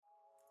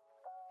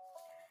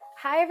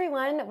Hi,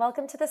 everyone.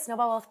 Welcome to the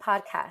Snowball Wealth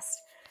Podcast.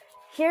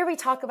 Here we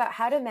talk about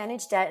how to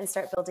manage debt and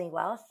start building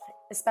wealth,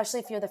 especially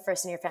if you're the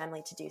first in your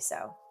family to do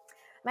so.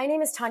 My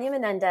name is Tanya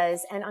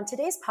Menendez, and on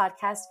today's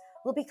podcast,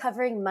 we'll be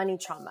covering money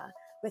trauma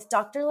with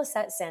Dr.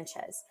 Lisette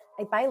Sanchez,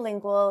 a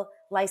bilingual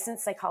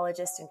licensed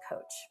psychologist and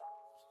coach.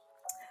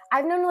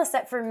 I've known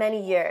Lisette for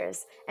many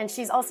years, and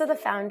she's also the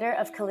founder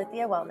of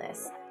Calithia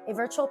Wellness, a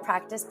virtual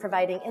practice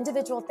providing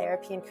individual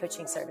therapy and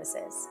coaching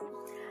services.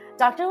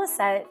 Dr.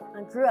 Lisette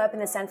grew up in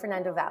the San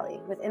Fernando Valley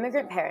with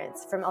immigrant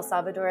parents from El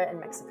Salvador and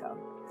Mexico.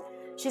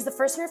 She's the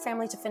first in her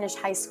family to finish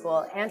high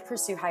school and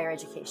pursue higher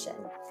education.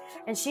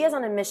 And she is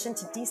on a mission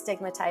to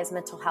destigmatize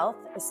mental health,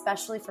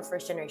 especially for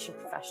first-generation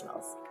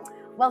professionals.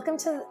 Welcome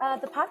to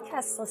the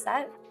podcast,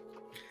 Lisette.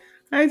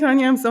 Hi,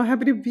 Tanya. I'm so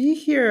happy to be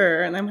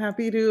here, and I'm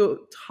happy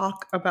to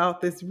talk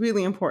about this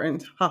really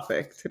important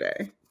topic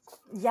today.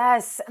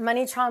 Yes,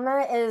 money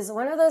trauma is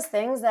one of those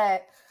things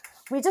that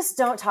we just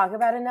don't talk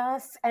about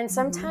enough. And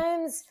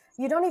sometimes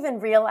you don't even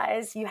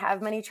realize you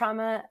have money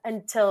trauma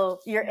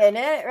until you're in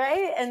it,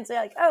 right? And so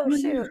you're like, oh,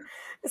 shoot.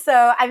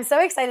 So I'm so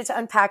excited to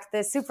unpack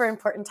this super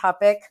important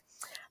topic.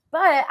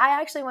 But I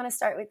actually want to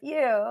start with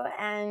you.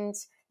 And,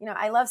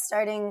 I love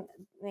starting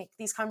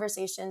these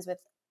conversations with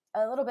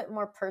a little bit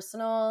more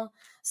personal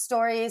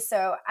stories.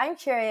 So I'm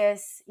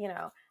curious,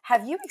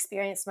 have you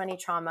experienced money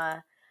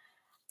trauma?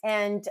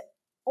 And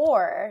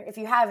or if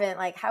you haven't,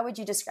 how would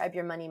you describe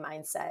your money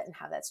mindset and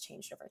how that's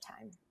changed over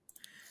time?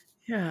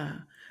 Yeah.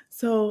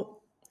 So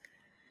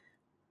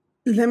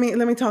let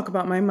me talk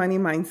about my money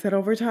mindset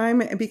over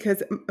time,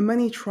 because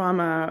money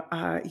trauma,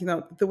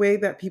 the way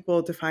that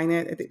people define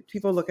it,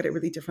 people look at it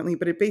really differently,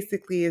 but it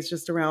basically is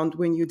just around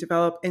when you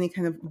develop any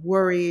kind of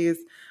worries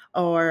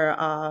or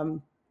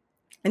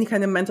any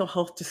kind of mental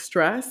health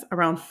distress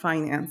around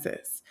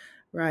finances,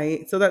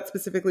 right? So that's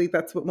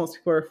what most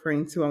people are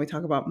referring to when we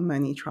talk about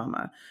money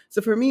trauma.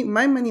 So for me,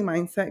 my money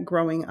mindset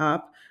growing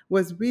up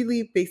was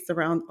really based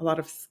around a lot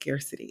of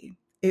scarcity.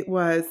 It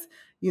was,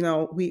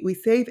 we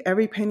save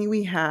every penny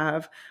we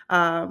have.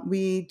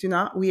 We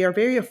are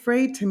very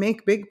afraid to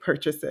make big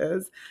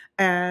purchases.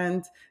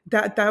 And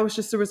that was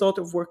just a result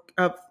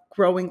of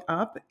growing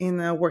up in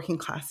a working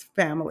class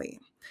family.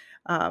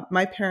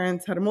 My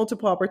parents had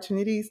multiple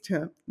opportunities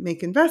to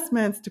make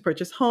investments, to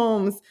purchase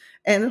homes,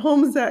 and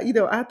homes that,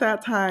 at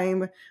that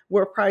time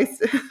were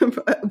priced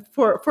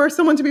for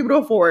someone to be able to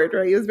afford,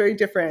 right? It was very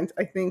different,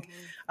 I think.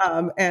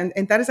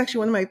 And that is actually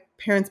one of my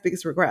parents'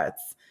 biggest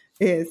regrets,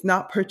 is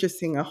not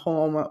purchasing a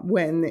home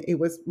when it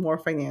was more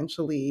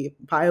financially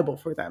viable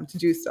for them to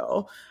do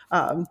so.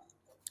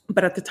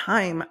 But at the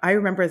time, I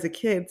remember as a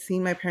kid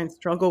seeing my parents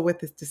struggle with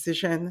this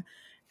decision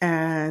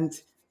and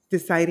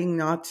deciding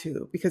not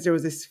to, because there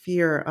was this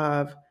fear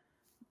of,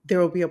 there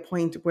will be a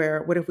point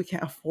where, what if we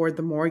can't afford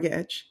the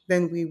mortgage?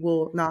 Then we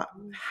will not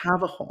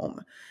have a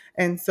home.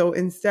 And so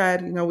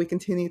instead, we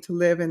continue to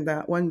live in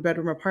that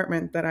one-bedroom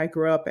apartment that I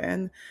grew up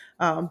in.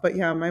 But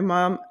yeah, my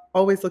mom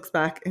always looks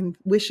back and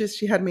wishes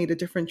she had made a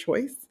different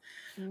choice.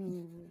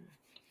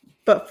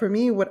 But for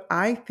me, what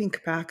I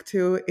think back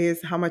to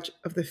is how much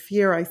of the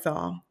fear I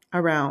saw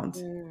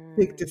around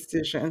big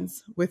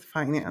decisions with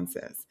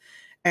finances,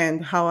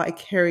 and how I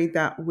carried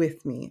that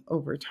with me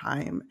over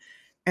time.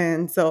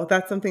 And so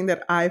that's something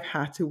that I've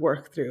had to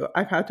work through.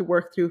 I've had to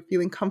work through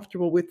feeling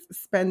comfortable with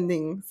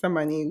spending some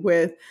money,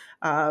 with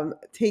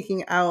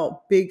taking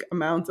out big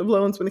amounts of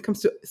loans when it comes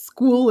to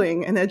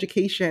schooling and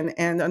education,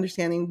 and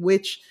understanding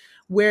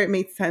where it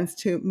made sense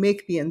to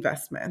make the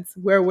investments.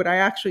 Where would I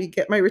actually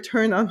get my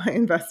return on my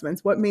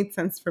investments? What made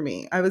sense for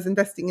me? I was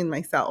investing in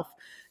myself.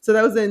 So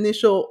that was the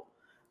initial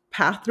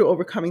path through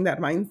overcoming that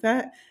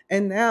mindset.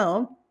 And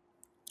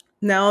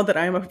now that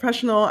I'm a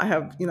professional,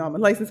 I'm a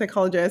licensed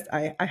psychologist,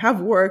 I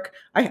have work,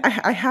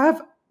 I have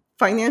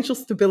financial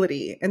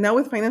stability. And now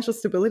with financial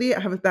stability, I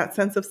have that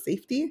sense of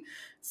safety.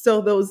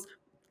 So those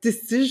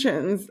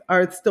decisions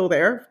are still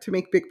there to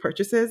make big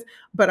purchases,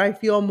 but I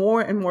feel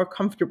more and more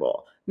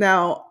comfortable.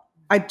 Now,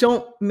 I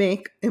don't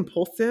make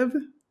impulsive,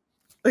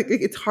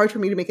 it's hard for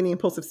me to make any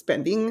impulsive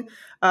spending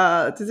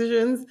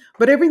decisions,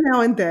 but every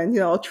now and then,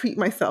 I'll treat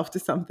myself to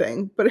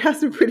something, but it has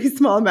to be pretty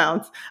small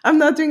amounts. I'm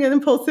not doing an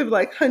impulsive,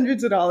 like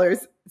hundreds of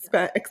dollars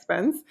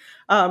expense.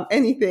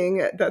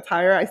 Anything that's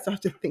higher, I still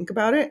have to think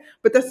about it,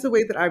 but that's the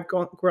way that I've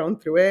grown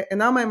through it. And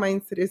now my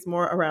mindset is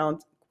more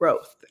around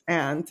growth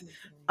and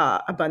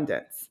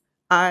abundance.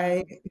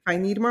 If I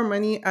need more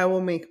money, I will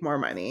make more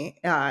money.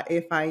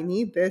 If I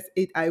need this,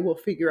 I will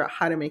figure out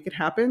how to make it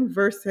happen,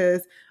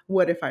 versus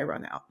what if I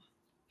run out.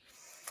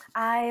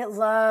 I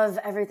love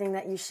everything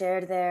that you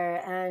shared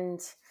there.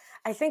 And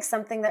I think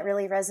something that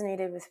really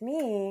resonated with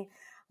me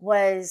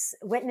was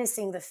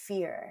witnessing the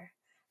fear,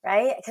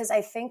 right? Because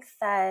I think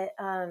that,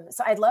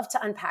 so I'd love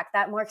to unpack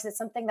that more, because it's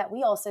something that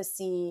we also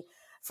see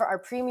for our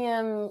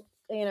premium,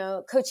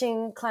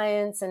 coaching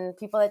clients and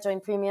people that join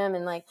premium.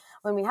 And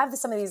when we have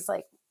some of these,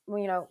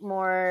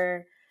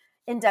 more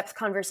in-depth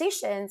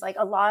conversations,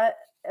 a lot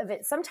of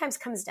it sometimes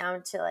comes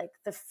down to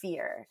the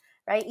fear,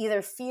 right?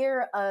 Either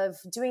fear of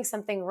doing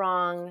something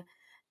wrong,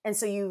 and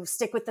so you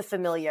stick with the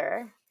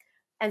familiar,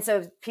 And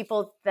so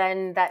people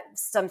then, that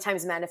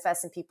sometimes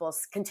manifests in people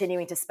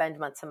continuing to spend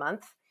month to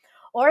month.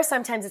 Or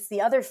sometimes it's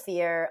the other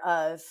fear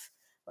of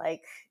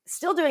like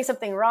still doing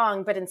something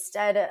wrong, but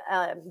instead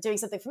doing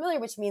something familiar,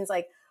 which means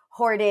like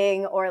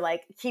hoarding or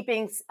like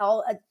keeping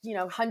all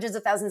hundreds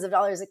of thousands of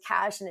dollars of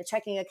cash in a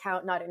checking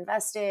account, not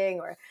investing,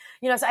 or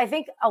so I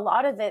think a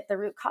lot of it, the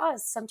root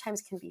cause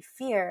sometimes can be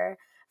fear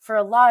for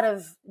a lot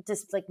of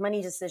like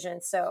money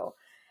decisions. So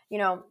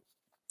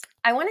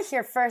I want to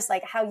hear first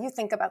like how you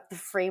think about the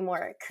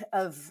framework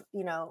of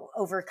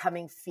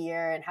overcoming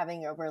fear and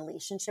having a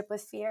relationship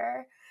with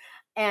fear,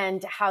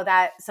 and how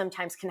that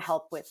sometimes can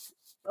help with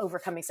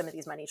overcoming some of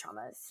these money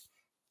traumas.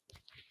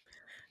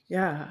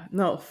 Yeah,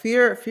 no,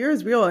 fear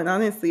is real, and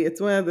honestly,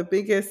 it's one of the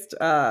biggest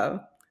I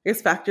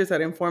guess factors that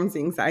informs the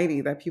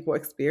anxiety that people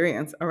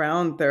experience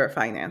around their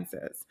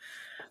finances.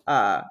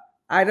 Uh,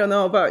 I don't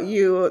know about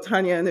you,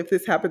 Tanya, and if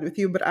this happened with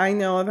you, but I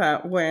know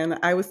that when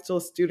I was still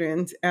a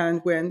student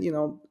and when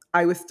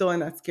I was still in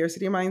that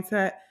scarcity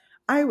mindset,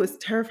 I was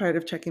terrified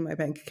of checking my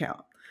bank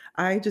account.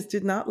 I just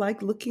did not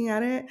like looking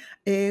at it.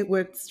 It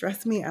would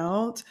stress me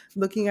out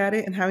looking at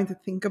it and having to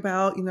think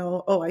about,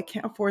 oh, I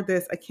can't afford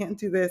this. I can't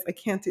do this. I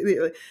can't do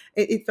it.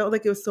 It felt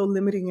like it was so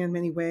limiting in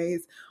many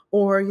ways.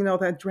 Or,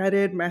 that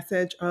dreaded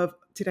message of,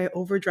 did I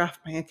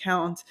overdraft my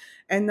account?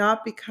 And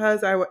not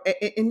because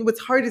and what's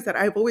hard is that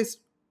I've always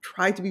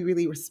tried to be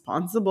really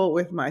responsible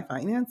with my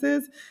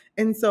finances.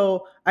 And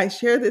so I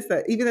share this,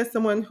 that even as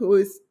someone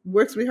who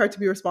works really hard to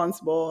be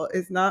responsible,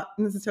 is not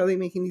necessarily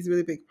making these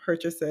really big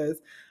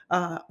purchases,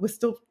 was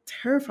still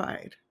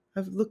terrified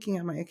of looking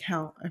at my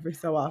account every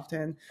so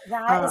often.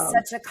 That is Um,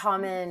 such a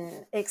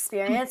common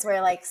experience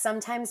where like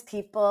sometimes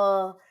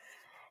people,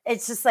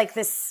 it's just like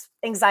this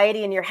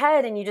anxiety in your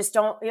head and you just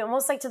don't,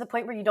 almost like to the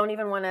point where you don't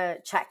even want to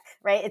check,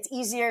 right? It's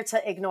easier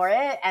to ignore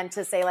it and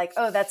to say like,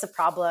 oh, that's a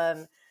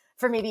problem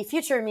for maybe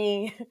future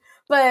me.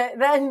 But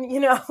then,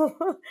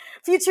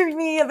 future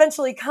me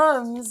eventually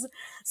comes.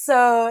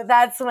 So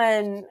that's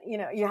when,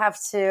 you have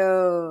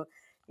to,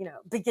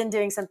 begin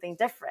doing something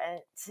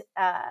different.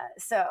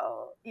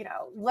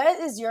 What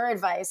is your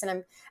advice?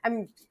 And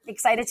I'm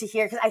excited to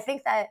hear, because I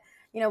think that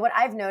what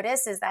I've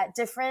noticed is that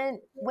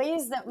different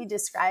ways that we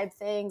describe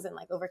things and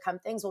like overcome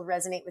things will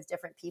resonate with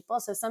different people.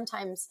 So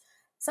sometimes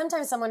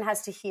someone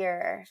has to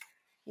hear,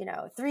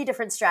 three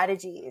different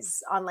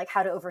strategies on like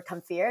how to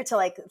overcome fear to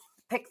like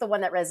pick the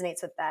one that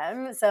resonates with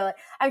them. So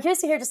I'm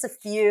curious to hear just a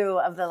few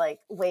of the like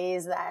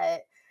ways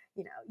that,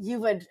 you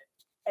would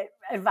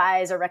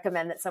advise or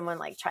recommend that someone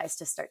like tries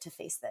to start to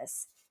face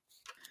this.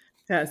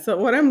 Yeah, so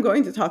what I'm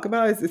going to talk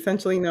about is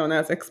essentially known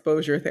as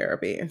exposure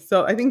therapy.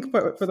 So I think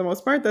for the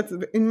most part, that's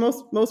in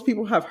most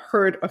people have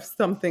heard of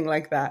something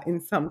like that in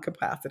some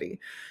capacity.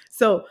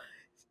 So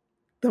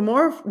the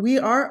more we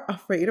are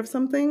afraid of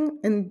something,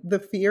 and the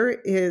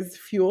fear is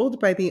fueled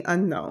by the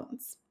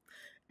unknowns.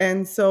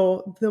 And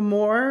so the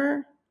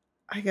more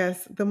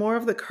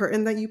of the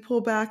curtain that you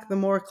pull back, the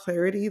more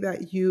clarity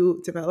that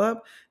you develop,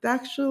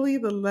 actually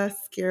the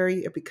less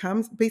scary it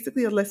becomes,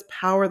 basically the less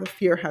power the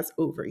fear has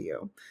over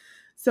you.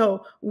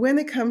 So when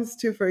it comes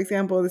to, for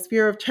example, this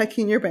fear of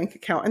checking your bank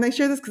account, and I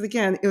share this because,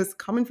 again, it was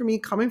common for me,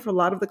 common for a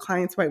lot of the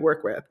clients who I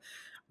work with.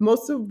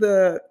 Most of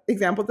the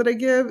examples that I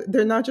give,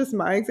 they're not just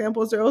my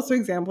examples, they're also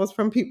examples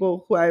from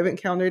people who I've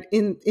encountered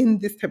in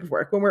this type of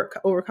work when we're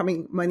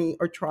overcoming money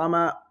or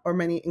trauma or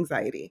money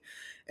anxiety.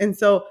 And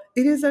so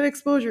it is that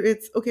exposure.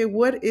 It's, okay,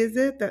 what is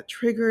it that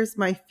triggers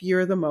my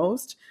fear the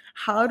most?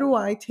 How do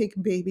I take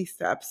baby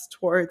steps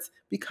towards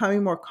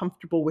becoming more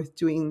comfortable with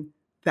doing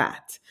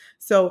that?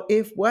 So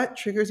if what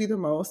triggers you the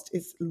most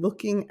is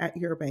looking at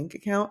your bank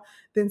account,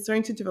 then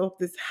starting to develop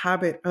this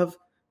habit of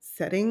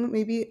setting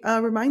maybe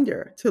a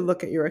reminder to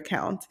look at your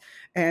account.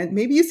 And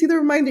maybe you see the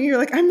reminder and you're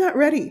like, I'm not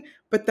ready.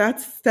 But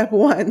that's step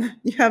one.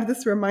 You have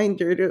this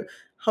reminder to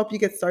help you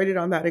get started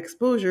on that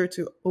exposure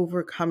to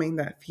overcoming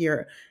that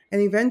fear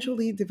and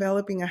eventually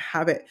developing a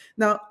habit.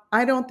 Now,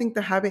 I don't think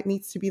the habit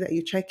needs to be that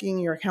you're checking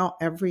your account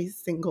every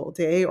single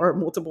day or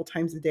multiple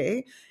times a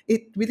day.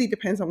 It really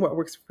depends on what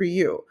works for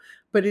you,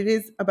 but it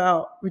is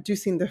about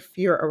reducing the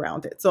fear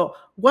around it. So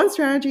one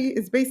strategy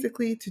is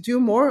basically to do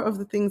more of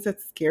the things that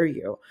scare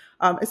you,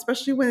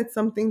 especially when it's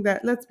something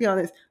that, let's be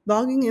honest,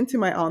 logging into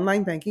my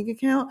online banking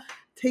account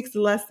takes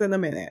less than a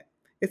minute.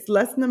 It's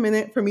less than a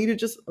minute for me to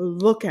just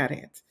look at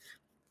it.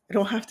 I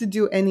don't have to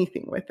do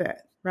anything with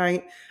it,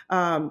 right?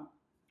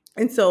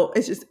 And so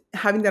it's just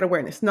having that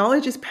awareness.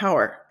 Knowledge is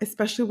power,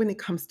 especially when it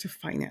comes to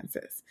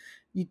finances.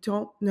 You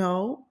don't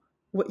know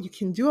what you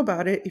can do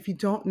about it if you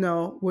don't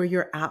know where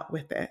you're at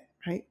with it,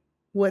 right?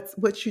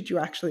 What should you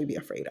actually be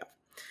afraid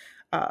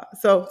of?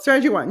 So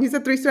strategy one, you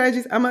said three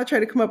strategies. I'm going to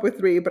try to come up with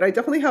three, but I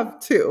definitely have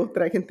two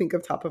that I can think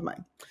of top of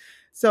mind.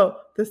 So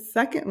the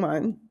second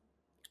one,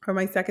 or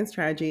my second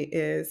strategy,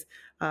 is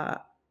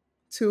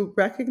to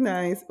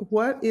recognize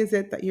what is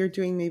it that you're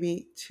doing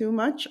maybe too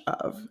much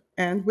of.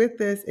 And with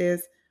this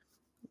is,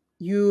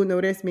 you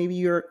notice maybe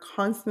you're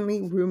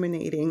constantly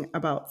ruminating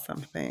about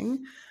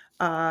something.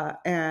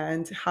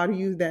 and how do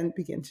you then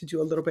begin to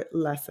do a little bit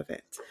less of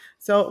it?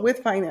 So with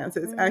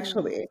finances,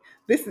 actually,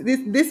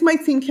 this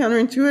might seem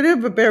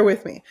counterintuitive, but bear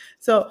with me.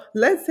 So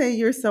let's say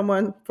you're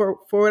someone, for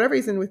whatever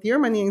reason, with your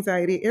money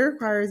anxiety, it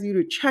requires you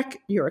to check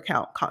your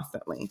account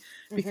constantly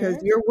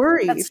because you're That's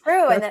worried.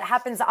 true. And it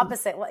happens the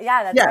opposite. Well,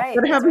 yeah, that's Yeah, right.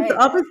 but it That's happens the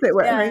right. opposite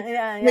way, right? Yeah,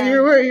 yeah, Yeah, yeah.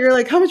 you're worried. You're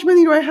like, how much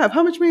money do I have?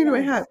 How much money do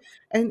I have?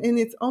 Yes. And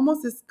it's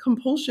almost this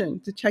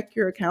compulsion to check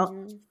your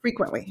account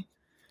frequently.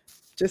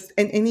 Just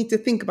and need to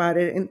think about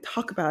it and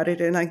talk about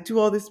it and like do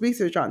all this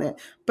research on it.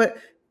 But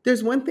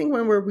there's one thing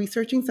when we're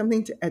researching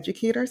something to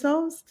educate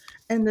ourselves,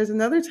 and there's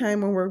another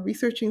time when we're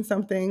researching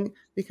something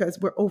because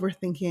we're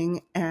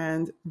overthinking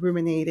and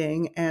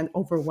ruminating and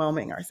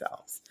overwhelming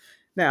ourselves.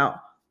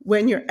 Now,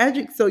 when you're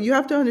so you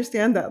have to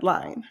understand that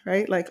line,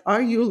 right? Like,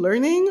 are you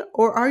learning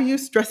or are you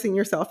stressing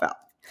yourself out?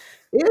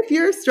 If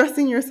you're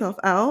stressing yourself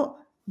out,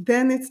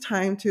 then it's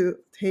time to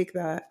take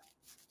that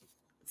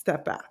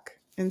step back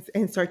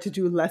and start to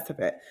do less of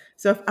it.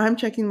 So if I'm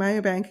checking my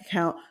bank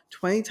account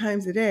 20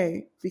 times a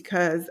day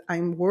because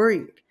I'm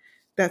worried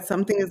that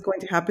something is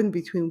going to happen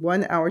between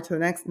 1 hour to the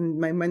next and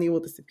my money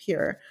will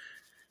disappear,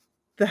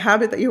 the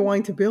habit that you're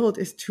wanting to build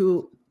is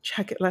to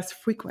check it less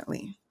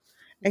frequently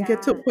and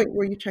get to Yeah. a point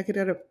where you check it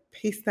at a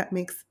pace that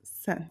makes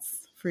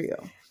sense for you.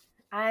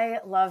 I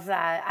love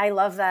that. I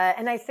love that.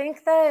 And I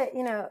think that,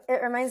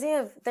 it reminds me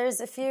of,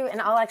 there's a few, and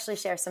I'll actually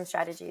share some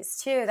strategies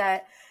too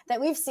that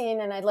we've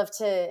seen, and I'd love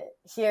to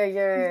hear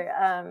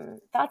your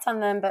thoughts on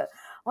them. But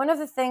one of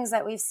the things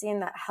that we've seen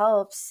that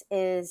helps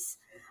is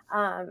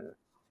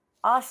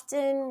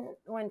often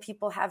when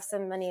people have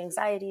some money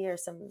anxiety or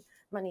some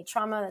money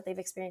trauma that they've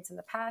experienced in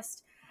the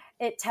past,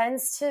 it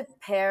tends to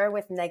pair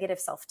with negative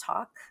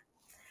self-talk.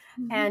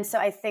 And so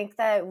I think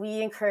that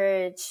we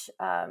encourage,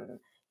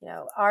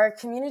 our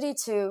community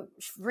to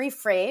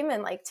reframe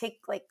and like take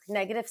like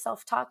negative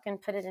self-talk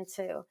and put it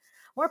into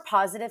more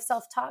positive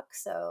self-talk.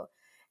 So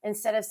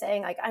instead of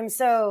saying like, I'm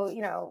so,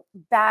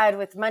 bad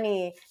with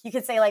money, you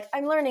could say like,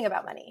 I'm learning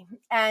about money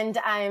and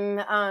I'm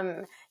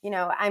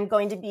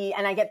going to be,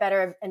 and I get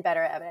better and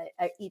better at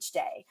it each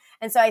day.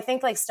 And so I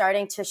think like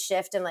starting to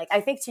shift and like,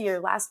 I think to your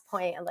last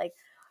point and like,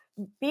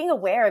 being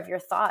aware of your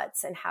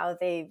thoughts and how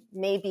they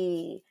may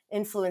be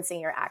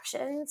influencing your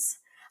actions,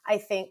 I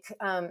think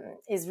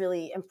is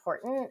really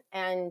important.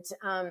 And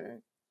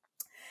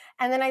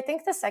then I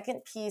think the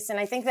second piece, and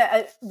I think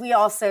that we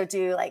also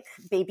do like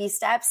baby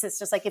steps. It's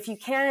just like, if you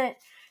can't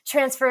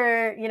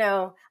transfer,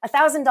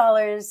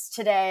 $1,000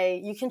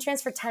 today, you can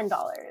transfer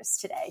 $10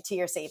 today to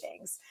your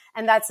savings.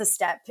 And that's a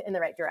step in the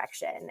right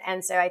direction.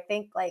 And so I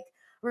think like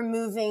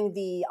removing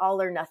the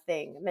all or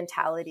nothing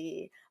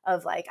mentality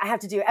of like, I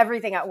have to do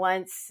everything at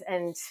once.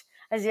 And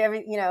as you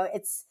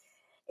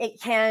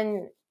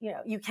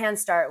can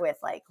start with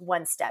like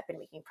one step in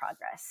making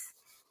progress.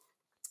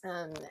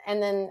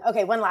 And then,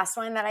 okay, one last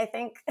one that I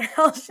think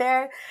I'll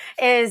share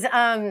is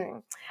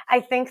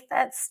I think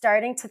that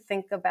starting to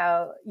think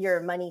about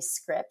your money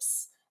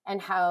scripts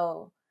and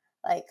how,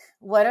 like,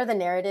 what are the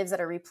narratives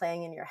that are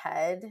replaying in your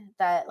head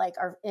that like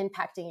are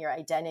impacting your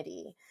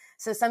identity.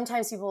 So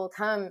sometimes people will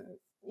come,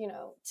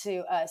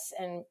 to us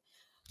and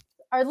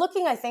are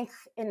looking, I think,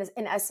 in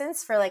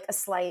essence, for like a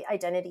slight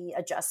identity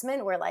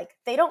adjustment where like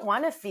they don't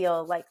want to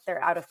feel like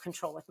they're out of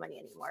control with money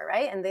anymore,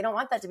 right? And they don't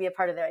want that to be a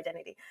part of their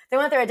identity. They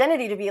want their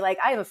identity to be like,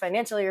 I am a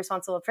financially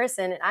responsible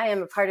person and I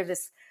am a part of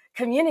this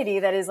community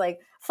that is like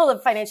full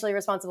of financially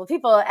responsible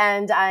people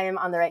and I am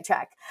on the right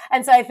track.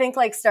 And so I think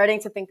like starting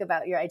to think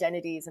about your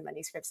identities and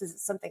money scripts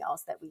is something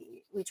else that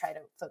we try to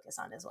focus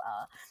on as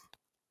well.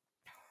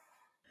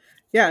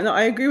 Yeah, no,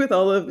 I agree with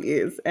all of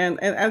these. And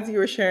as you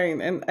were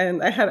sharing,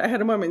 and I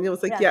had a moment, and it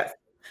was like, Yeah. yes.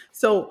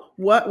 So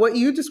what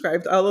you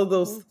described, all of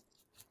those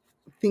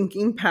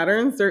thinking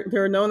patterns,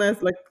 they're known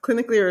as, like,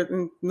 clinically or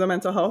in the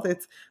mental health,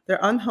 they're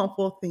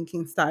unhelpful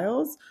thinking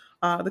styles.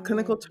 The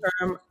clinical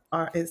term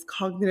is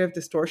cognitive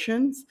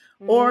distortions,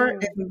 or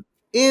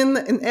in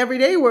an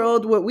everyday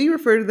world, what we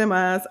refer to them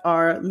as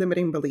are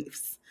limiting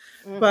beliefs.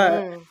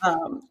 But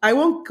I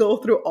won't go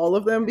through all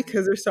of them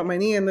because there's so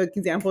many, and the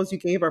examples you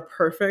gave are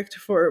perfect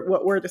for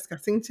what we're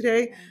discussing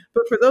today.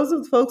 But for those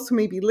of the folks who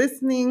may be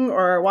listening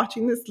or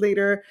watching this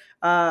later,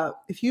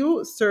 if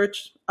you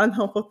search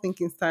unhelpful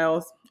thinking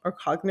styles or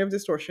cognitive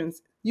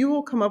distortions, you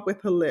will come up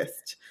with a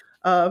list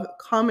of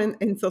common.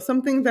 And so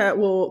something that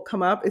will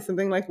come up is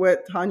something like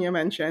what Tanya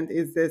mentioned,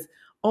 is this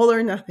all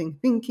or nothing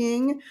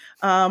thinking,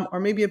 or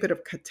maybe a bit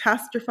of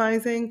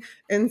catastrophizing.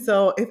 And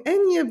so if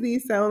any of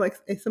these sound like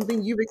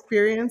something you've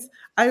experienced,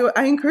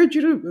 I encourage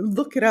you to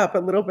look it up a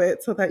little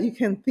bit so that you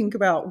can think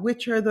about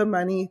which are the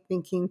money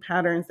thinking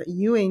patterns that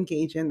you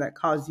engage in that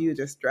cause you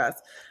distress.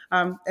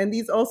 And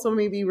these also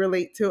maybe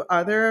relate to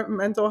other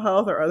mental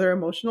health or other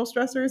emotional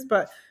stressors,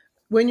 but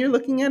when you're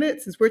looking at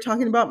it, since we're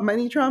talking about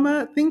money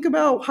trauma, think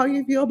about how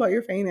you feel about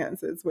your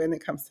finances when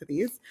it comes to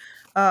these.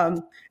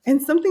 And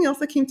something else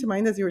that came to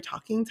mind as you were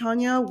talking,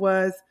 Tanya,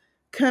 was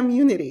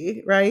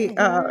community, right?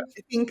 I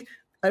think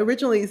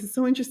originally this is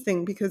so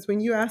interesting because when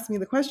you asked me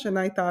the question,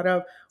 I thought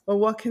of, well,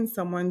 what can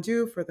someone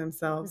do for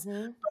themselves?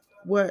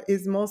 what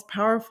is most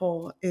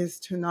powerful is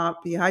to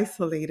not be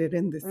isolated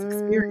in this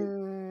experience.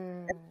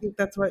 I Mm. think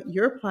that's what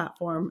your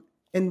platform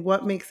and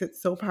what makes it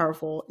so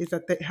powerful is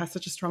that it has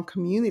such a strong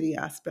community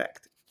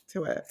aspect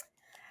to it.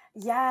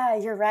 Yeah,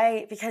 you're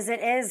right. Because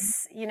it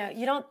is, you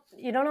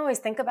don't always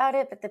think about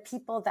it, but the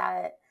people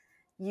that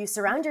you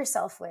surround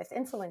yourself with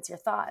influence your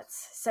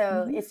thoughts.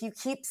 So Mhm, if you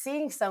keep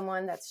seeing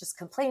someone that's just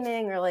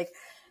complaining or like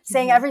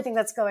saying mhm. everything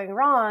that's going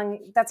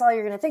wrong, that's all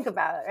you're going to think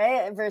about,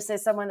 right?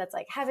 Versus someone that's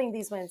like having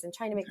these wins and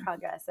trying to make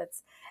progress.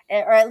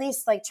 Or at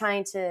least like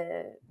trying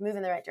to move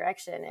in the right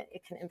direction.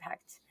 It can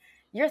impact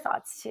your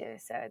thoughts too.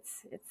 So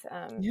it's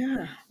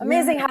Yeah, yeah.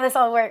 amazing how this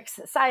all works,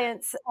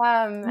 science.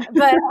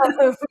 But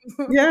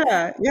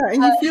Yeah, yeah,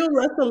 and you feel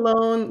less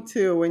alone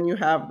too when you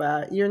have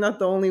that. You're not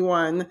the only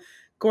one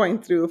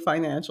going through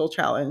financial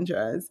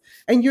challenges,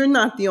 and you're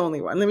not the only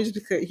one. Let me just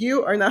be clear.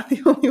 You are not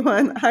the only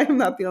one. I am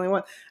not the only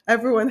one.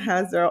 Everyone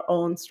has their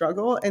own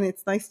struggle, and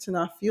it's nice to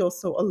not feel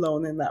so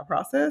alone in that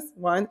process,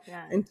 one.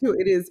 yeah. And two,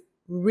 it is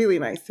really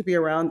nice to be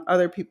around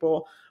other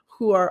people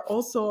who are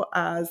also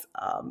as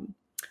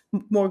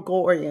more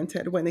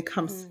goal-oriented when it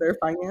comes to Mhm. their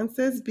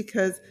finances,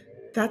 because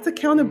that's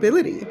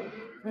accountability.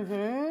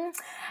 Hmm.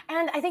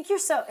 And I think you're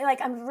so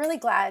like, I'm really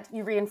glad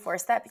you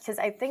reinforced that because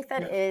I think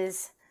that Yeah.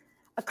 is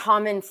a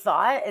common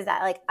thought is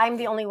that like, I'm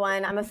the only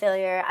one, I'm a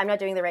failure, I'm not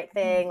doing the right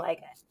thing.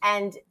 Like,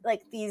 and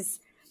like these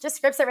just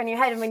scripts that run in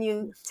your head. And when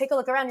you take a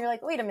look around, you're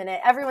like, wait a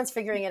minute, everyone's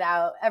figuring it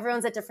out.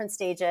 Everyone's at different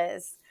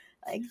stages.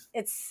 Like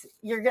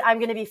I'm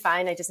going to be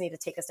fine. I just need to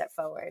take a step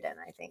forward. And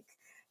I think,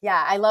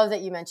 yeah, I love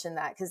that you mentioned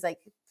that. Cause like,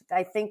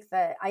 I think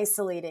that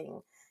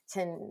isolating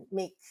can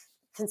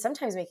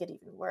sometimes make it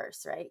even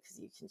worse, right? Because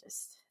you can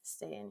just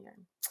stay in your.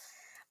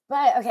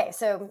 But okay,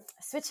 so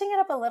switching it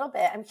up a little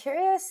bit, I'm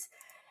curious.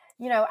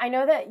 I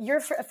know that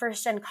you're a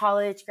first gen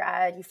college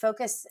grad. You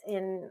focus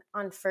in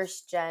on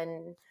first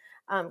gen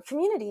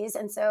communities,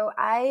 and so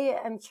I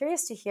am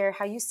curious to hear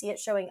how you see it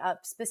showing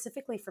up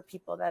specifically for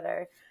people that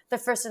are the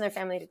first in their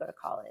family to go to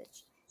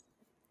college.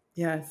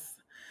 Yes.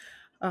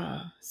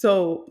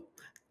 So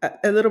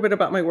a little bit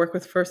about my work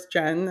with First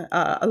Gen.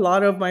 A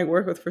lot of my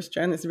work with First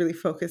Gen is really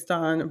focused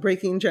on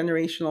breaking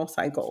generational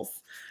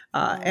cycles.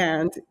 Mm,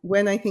 And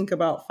when I think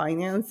about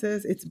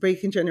finances, it's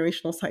breaking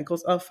generational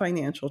cycles of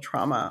financial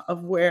trauma,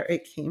 of where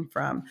it came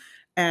from.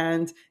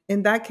 And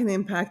that can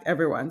impact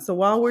everyone. So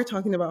while we're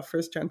talking about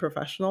first gen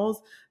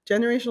professionals,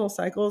 generational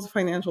cycles,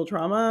 financial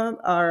trauma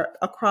are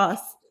across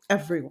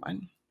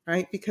everyone,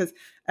 right? Because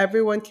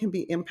everyone can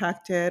be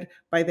impacted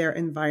by their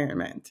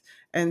environment.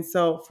 And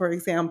so, for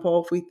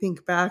example, if we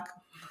think back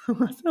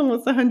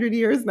almost 100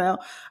 years now,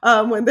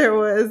 when there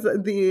was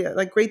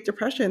the Great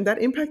Depression,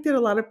 that impacted a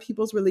lot of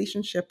people's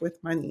relationship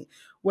with money,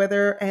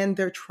 whether and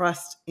their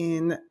trust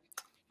in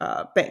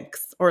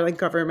banks or like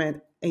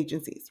government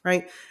agencies,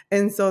 right?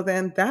 And so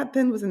then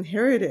was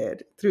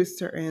inherited through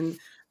certain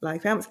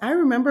like families. I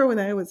remember when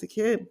I was a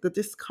kid, the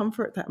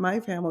discomfort that my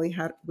family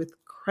had with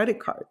credit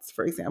cards,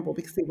 for example,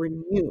 because they mm, were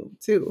new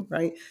too,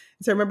 right?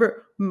 So I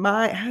remember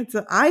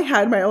I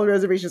had my own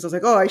reservations. I was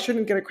like, oh, I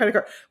shouldn't get a credit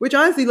card. Which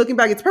honestly, looking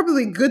back, it's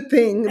probably a good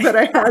thing that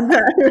I had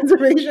that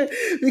reservation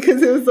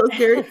because it was so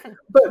scary.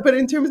 But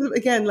in terms of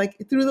again, like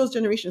through those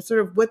generations, sort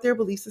of what their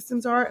belief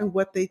systems are and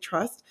what they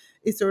trust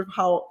is sort of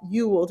how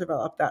you will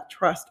develop that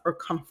trust or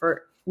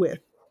comfort with.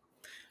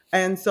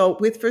 And so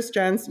with first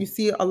gens, you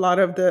see a lot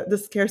of the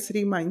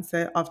scarcity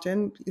mindset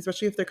often,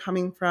 especially if they're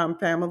coming from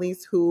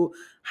families who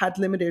had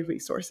limited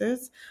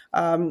resources.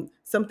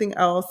 Something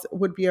else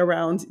would be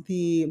around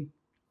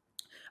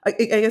I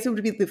guess it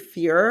would be the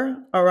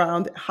fear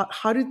around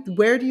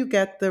where do you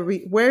get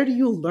where do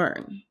you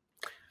learn?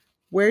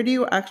 Where do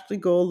you actually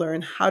go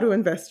learn how to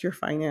invest your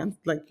finance,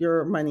 like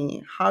your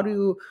money, how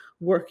to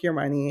work your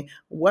money,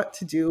 what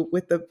to do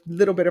with the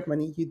little bit of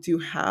money you do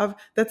have?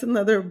 That's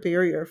another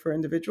barrier for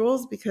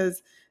individuals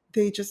because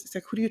it's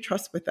like, who do you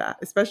trust with that?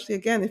 Especially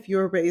again, if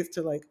you're raised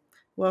to like,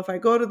 well, if I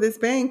go to this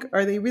bank,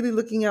 are they really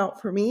looking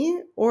out for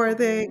me or are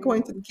they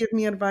going to mm, give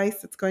me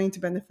advice that's going to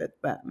benefit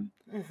them?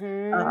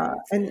 mm-hmm.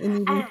 And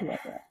you need to know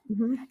that.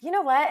 Mm-hmm. You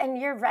know what? And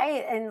you're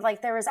right. And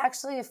like there was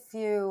actually a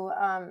few,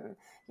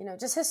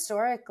 just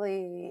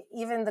historically,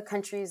 even the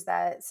countries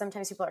that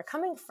sometimes people are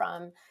coming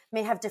from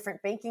may have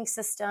different banking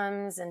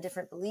systems and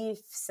different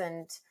beliefs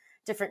and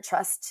different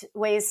trust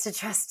ways to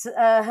trust,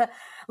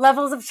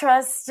 levels of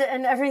trust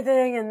and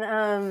everything.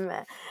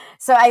 And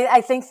so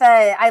I think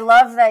that I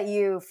love that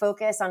you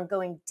focus on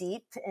going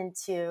deep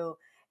into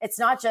it's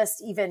not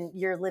just even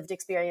your lived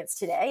experience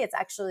today, it's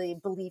actually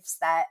beliefs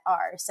that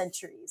are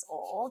centuries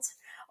old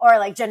or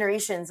like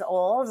generations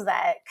old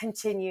that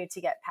continue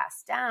to get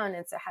passed down.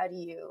 And so how do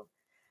you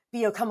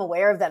become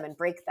aware of them and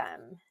break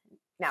them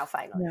now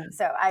finally? Yeah.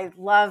 So I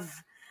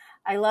love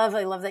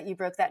that you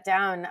broke that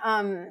down.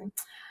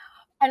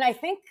 And I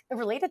think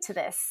related to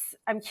this,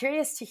 I'm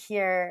curious to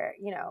hear,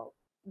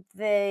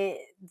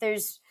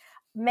 there's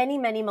many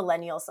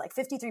millennials, like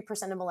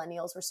 53% of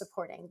millennials were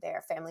supporting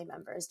their family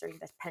members during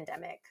the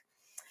pandemic.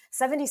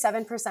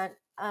 77%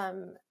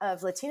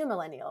 of Latino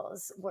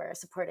millennials were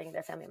supporting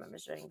their family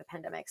members during the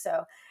pandemic.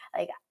 So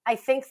like, I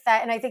think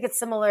that, and I think it's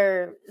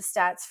similar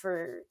stats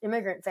for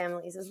immigrant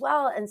families as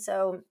well. And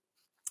so,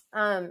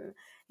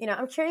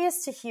 I'm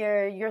curious to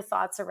hear your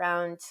thoughts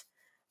around,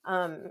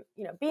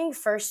 being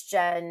first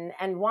gen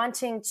and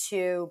wanting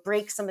to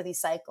break some of these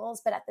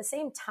cycles, but at the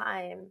same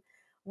time,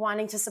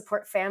 wanting to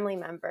support family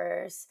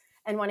members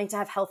and wanting to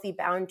have healthy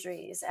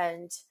boundaries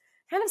and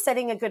kind of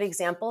setting a good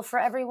example for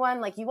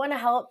everyone. Like, you want to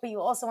help, but you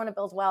also want to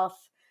build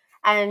wealth.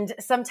 And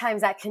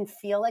sometimes that can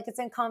feel like it's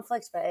in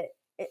conflict, but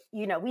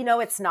we know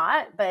it's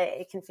not, but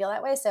it can feel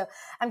that way. So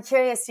I'm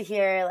curious to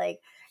hear like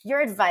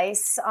your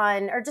advice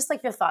on, or just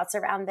like your thoughts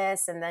around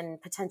this, and then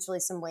potentially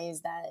some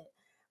ways that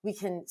we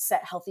can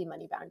set healthy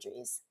money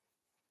boundaries.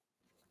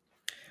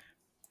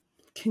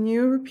 Can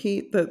you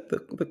repeat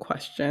the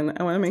question?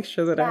 I want to make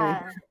sure that I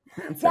Yeah.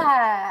 answer.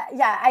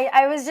 Yeah.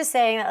 I was just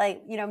saying that,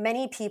 like,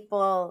 many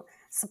people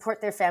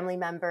support their family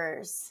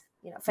members,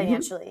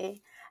 Mhm,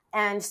 financially.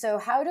 And so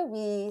how do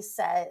we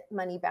set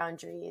money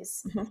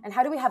boundaries, mhm. and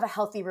how do we have a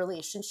healthy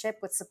relationship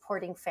with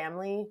supporting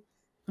family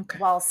Okay.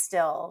 while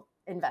still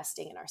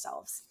investing in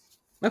ourselves?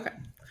 Okay.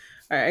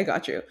 All right. I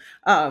got you.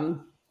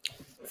 Um,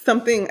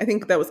 Something I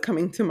think that was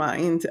coming to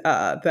mind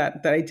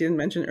that I didn't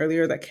mention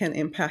earlier that can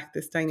impact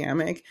this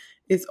dynamic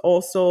is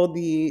also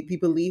the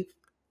belief.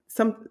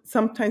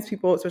 Sometimes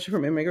people, especially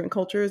from immigrant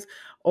cultures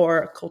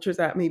or cultures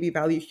that maybe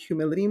value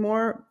humility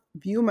more,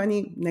 view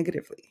money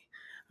negatively.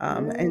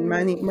 And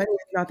money Mm,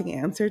 is not the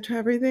answer to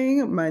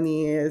everything.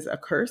 Money is a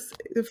curse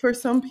for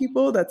some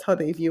people. That's how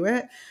they view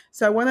it.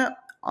 So I want to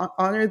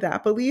honor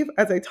that belief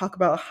as I talk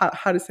about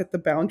how to set the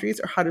boundaries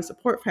or how to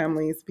support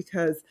families,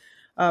 because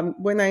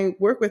when I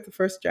work with the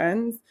first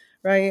gens,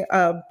 right,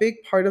 a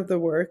big part of the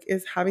work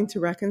is having to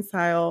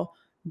reconcile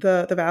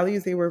the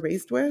values they were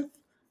raised with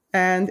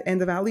and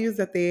the values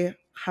that they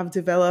have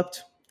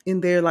developed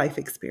in their life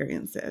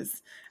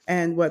experiences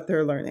and what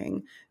they're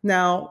learning.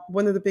 Now,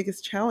 one of the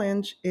biggest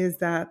challenge is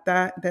that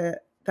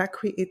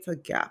creates a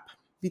gap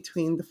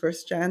between the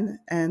first gen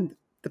and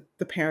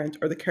the parent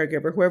or the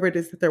caregiver, whoever it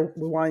is that they're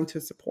wanting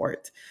to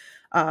support.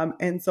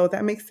 And so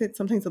that makes it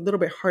sometimes a little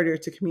bit harder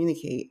to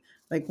communicate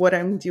like what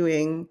I'm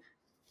doing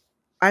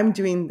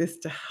this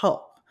to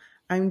help.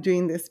 I'm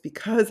doing this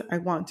because I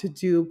want to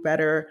do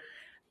better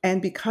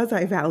and because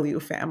I value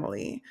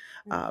family.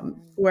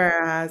 mhm,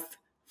 Whereas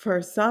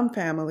for some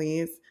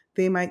families,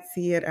 they might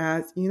see it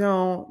as,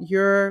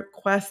 your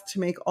quest to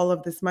make all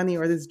of this money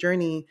or this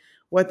journey,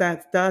 what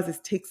that does is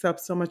takes up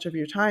so much of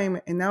your time,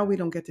 and now we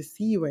don't get to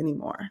see you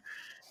anymore.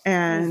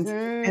 And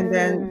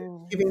then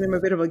mhm, giving them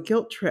a bit of a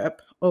guilt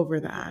trip over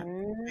that,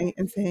 mhm, right?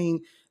 And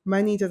saying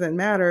money doesn't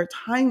matter,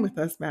 time with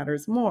us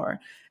matters more.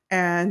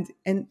 And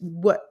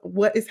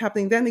what is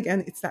happening then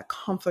again, it's that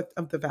conflict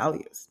of the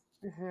values.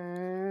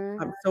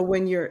 mhm, So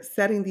when you're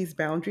setting these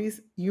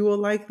boundaries, you will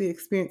likely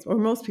experience, or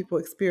most people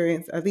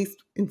experience, at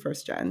least in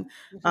first gen,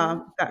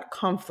 mhm, that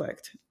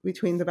conflict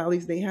between the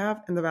values they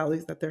have and the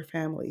values that their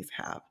families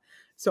have.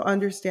 So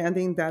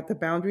understanding that the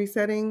boundary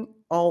setting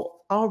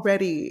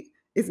already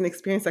is an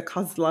experience that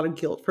causes a lot of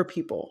guilt for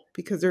people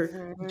because they're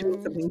doing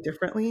mhm, something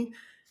differently.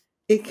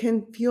 It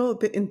can feel a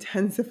bit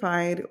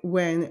intensified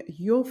when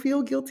you'll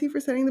feel guilty for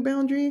setting the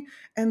boundary,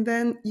 and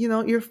then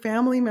your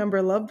family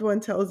member, loved one,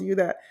 tells you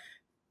that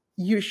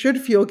you should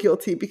feel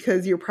guilty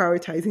because you're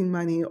prioritizing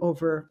money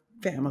over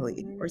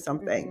family or mhm,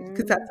 something,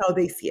 because that's mhm, how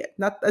they see it.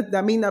 Not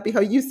that may not be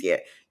how you see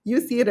it. You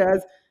see it mhm.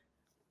 as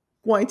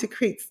wanting to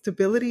create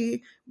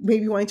stability,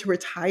 maybe wanting to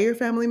retire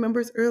family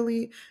members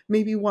early,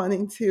 maybe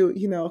wanting to,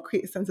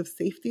 create a sense of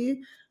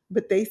safety,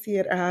 but they see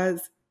it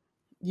as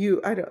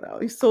I don't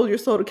know, you sold your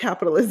soul to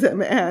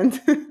capitalism, and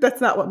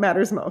that's not what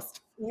matters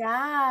most.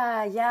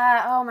 Yeah,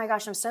 yeah. Oh my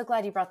gosh, I'm so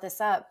glad you brought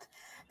this up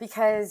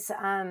because,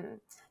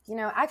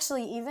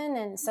 actually, even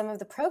in some of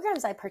the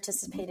programs I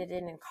participated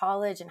in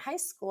college and high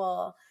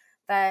school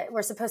that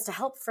were supposed to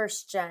help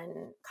first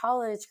gen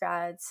college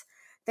grads,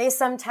 they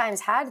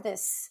sometimes had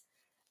this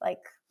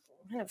like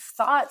kind of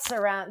thoughts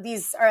around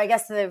these, or I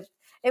guess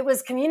it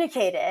was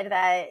communicated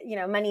that,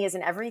 money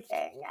isn't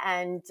everything.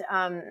 And,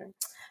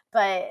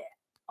 but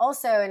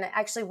also, and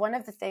actually one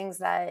of the things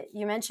that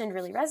you mentioned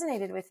really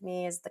resonated with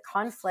me is the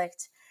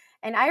conflict.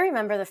 And I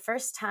remember the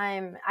first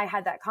time I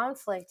had that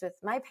conflict with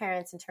my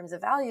parents in terms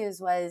of values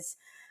was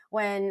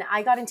when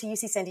I got into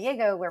UC San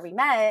Diego, where we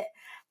met.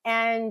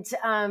 And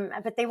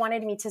but they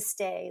wanted me to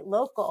stay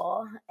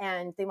local,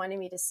 and they wanted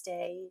me to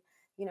stay,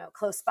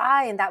 close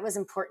by, and that was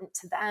important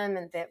to them,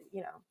 and that,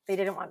 they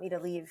didn't want me to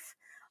leave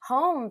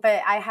home.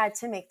 But I had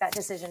to make that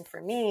decision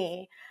for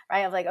me,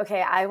 right? Of like,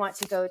 okay, I want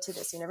to go to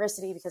this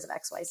university because of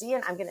XYZ,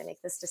 and I'm going to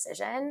make this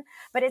decision.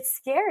 But it's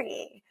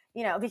scary,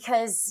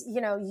 because,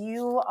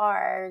 you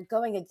are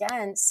going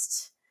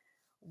against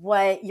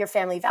what your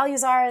family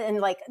values are, and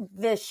like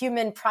the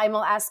human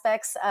primal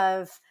aspects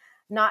of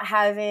not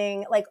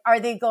having, like, are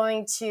they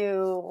going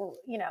to,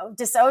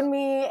 disown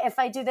me if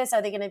I do this?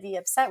 Are they going to be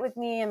upset with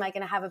me? Am I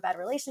going to have a bad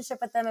relationship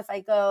with them if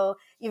I go,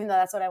 even though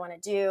that's what I want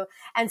to do?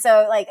 And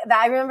so like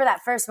that, I remember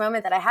that first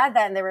moment that I had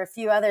that, and there were a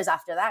few others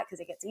after that,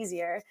 because it gets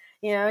easier,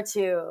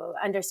 to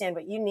understand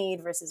what you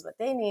need versus what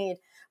they need.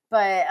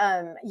 But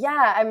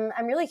yeah,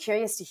 I'm really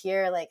curious to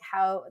hear like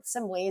how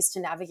some ways to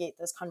navigate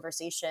those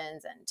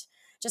conversations and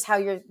just how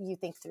you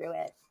think through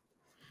it.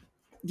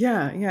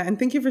 Yeah, yeah, and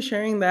thank you for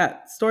sharing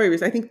that story,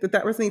 because I think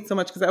that resonates so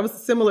much, because that was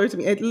similar to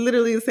me. It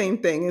literally the same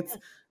thing. It's,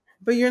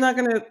 but you're not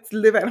gonna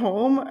live at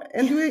home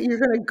and do it. You're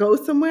gonna go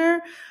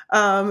somewhere,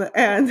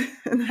 and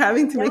and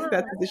having to make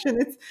that Yeah.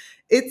 decision.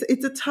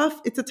 It's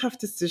a tough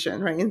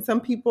decision, right? And some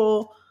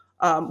people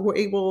were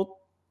able,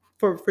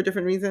 for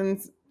different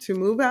reasons, to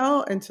move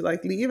out and to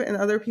like leave, and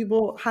other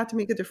people had to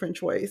make a different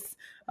choice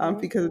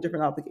because of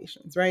different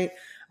obligations, right?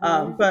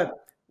 But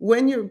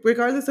when you're,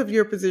 regardless of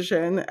your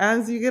position,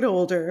 as you get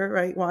older,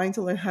 right, wanting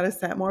to learn how to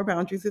set more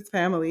boundaries with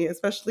family,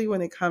 especially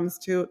when it comes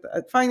to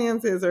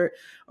finances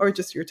or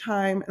just your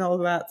time and all of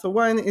that. So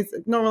one is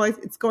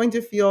normalize. It's going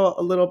to feel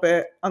a little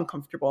bit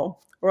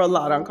uncomfortable, or a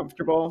lot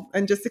uncomfortable,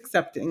 and just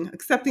accepting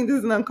this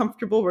is an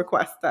uncomfortable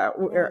request that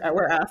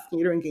we're asking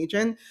you to engage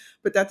in,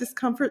 but that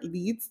discomfort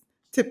leads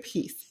to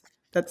peace.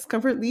 That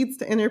discomfort leads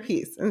to inner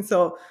peace. And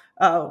so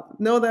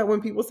know that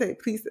when people say,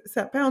 please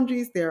set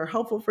boundaries, they are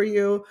helpful for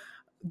you.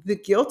 The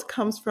guilt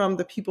comes from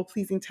the people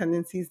pleasing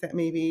tendencies that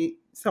maybe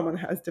someone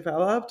has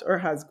developed or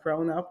has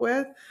grown up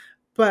with.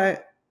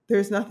 But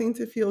there's nothing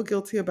to feel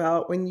guilty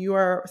about when you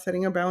are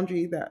setting a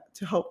boundary that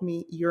to help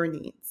meet your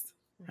needs,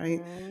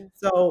 right?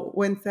 So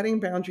when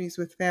setting boundaries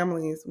with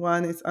families,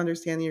 one is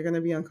understanding you're going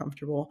to be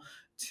uncomfortable.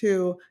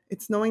 Two,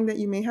 it's knowing that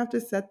you may have to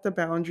set the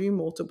boundary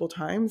multiple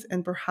times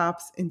and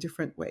perhaps in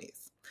different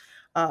ways.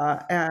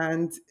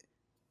 And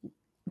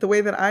the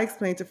way that I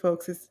explain to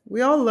folks is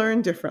we all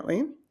learn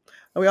differently.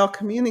 We all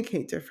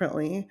communicate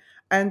differently.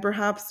 And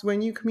perhaps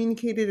when you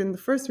communicated in the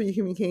first way you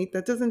communicate,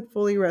 that doesn't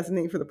fully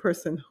resonate for the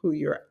person who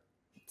you're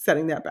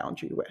setting that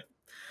boundary with.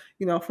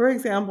 For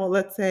example,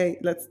 again,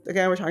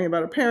 we're talking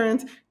about a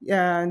parent,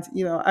 and,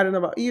 I don't know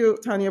about you,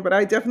 Tanya, but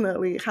I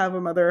definitely have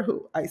a mother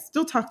who I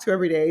still talk to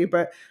every day,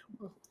 but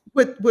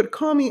would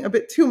call me a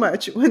bit too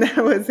much when I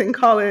was in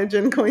college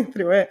and going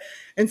through it.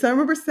 And so I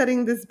remember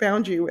setting this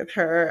boundary with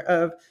her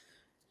of,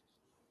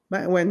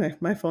 when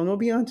my phone will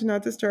be on Do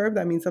Not Disturb,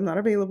 that means I'm not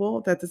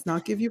available. That does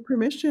not give you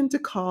permission to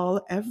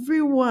call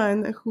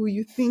everyone who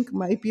you think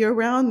might be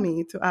around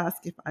me to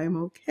ask if I'm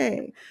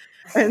okay.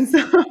 And so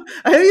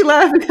I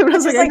laughed because I Which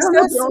was is like, I like know I'm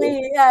so not the only,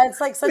 sweet. Yeah,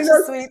 it's like such you a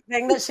know, sweet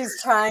thing that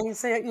she's trying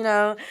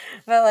to,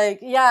 but like,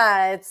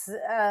 yeah, it's,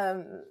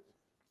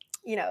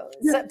 yeah,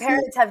 so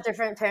parents have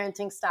different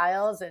parenting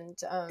styles, and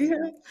yeah,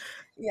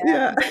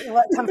 yeah, yeah.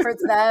 what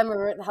comforts them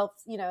or what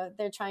helps,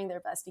 they're trying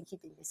their best in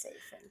keeping you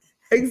safe. And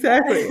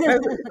Exactly. yeah.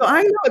 So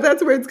I know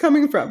that's where it's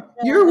coming from.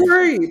 You're Yeah.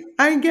 worried.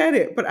 I get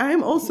it, but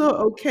I'm also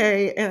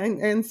okay.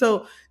 And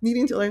so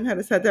needing to learn how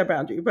to set that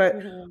boundary.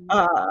 Mhm.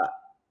 Uh,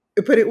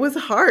 but it was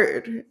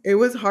hard. It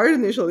was hard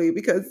initially,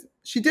 because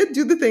she did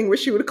do the thing where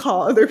she would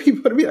call other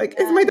people to be like,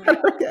 "Is my Yeah.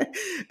 dad okay?"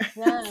 It's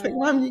like, Yeah.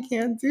 Mom, you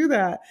can't do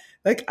that.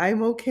 Like,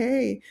 I'm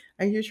okay,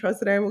 and you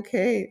trust that I'm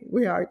okay.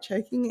 We are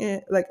checking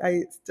it. Like,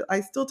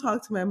 I still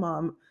talk to my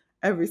mom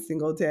every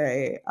single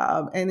day,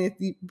 and if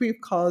the brief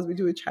calls, we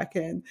do a check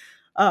in.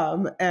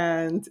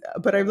 And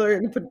but I've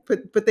learned,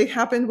 but they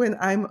happen when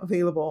I'm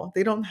available.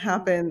 They don't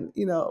happen,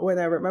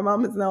 whenever. My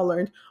mom has now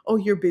learned, oh,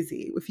 you're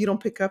busy. If you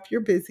don't pick up,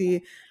 you're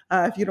busy.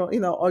 If you don't,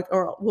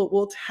 or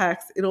we'll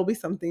text, it'll be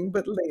something,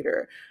 but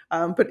later.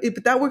 But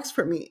that works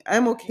for me.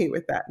 I'm okay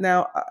with that.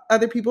 Now,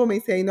 other people may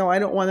say, no, I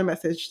don't want to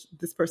message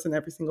this person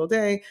every single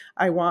day.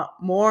 I want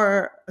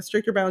more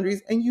stricter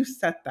boundaries, and you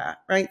set that,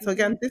 right? So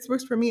again, this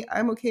works for me.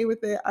 I'm okay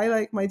with it. I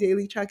like my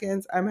daily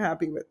check-ins. I'm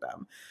happy with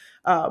them.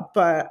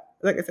 But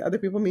like I said, other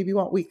people maybe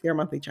want weekly or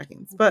monthly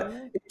check-ins. But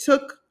it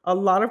took a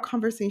lot of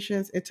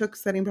conversations. It took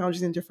setting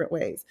boundaries in different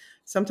ways.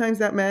 Sometimes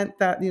that meant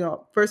that,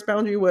 first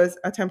boundary was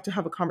attempt to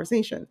have a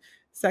conversation.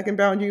 Second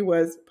boundary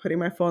was putting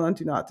my phone on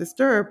Do Not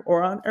Disturb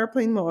or on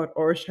airplane mode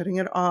or shutting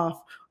it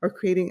off or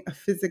creating a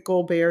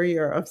physical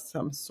barrier of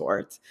some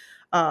sort.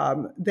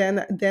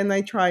 Then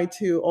I try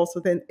to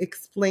also then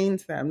explain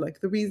to them,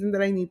 like, the reason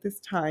that I need this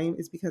time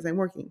is because I'm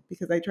working,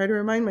 because I try to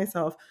remind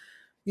myself,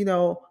 you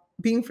know,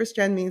 being first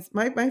gen means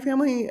my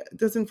family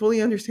doesn't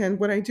fully understand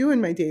what I do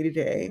in my day to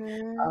day.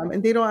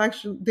 And they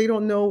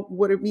don't know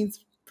what it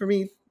means for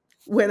me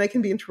when I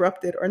can be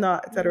interrupted or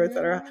not, et cetera, et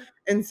cetera.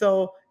 And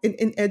so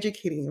in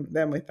educating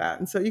them with that.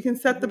 And so you can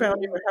set the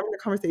boundary by having the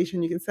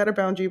conversation. You can set a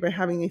boundary by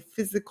having a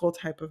physical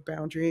type of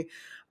boundary.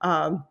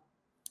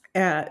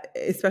 And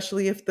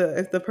especially if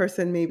the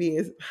person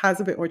maybe has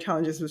a bit more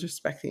challenges with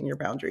respecting your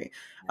boundary.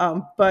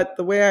 But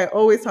the way I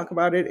always talk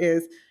about it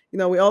is,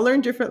 we all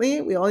learn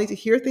differently. We all need to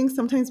hear things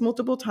sometimes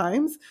multiple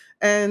times.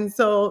 And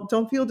so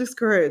don't feel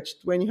discouraged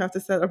when you have to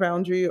set a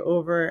boundary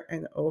over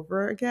and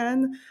over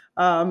again.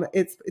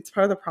 It's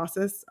part of the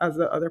process as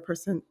the other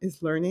person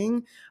is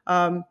learning.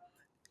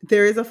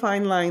 There is a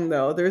fine line,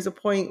 though. There is a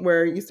point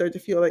where you start to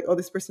feel like, oh,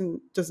 this person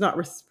does not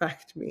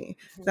respect me.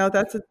 Now,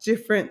 that's a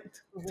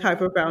different type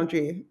Mhm. of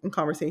boundary and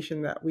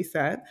conversation that we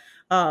set.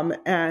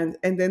 And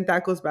then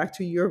that goes back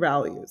to your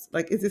values.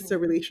 Like, is this a Mhm.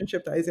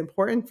 relationship that is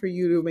important for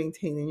you to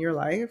maintain in your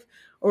life?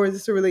 Or is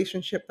this a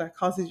relationship that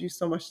causes you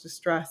so much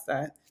distress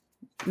that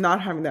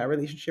not having that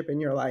relationship in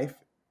your life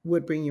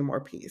would bring you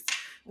more peace?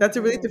 That's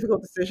a really Mhm.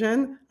 difficult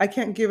decision. I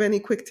can't give any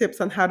quick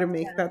tips on how to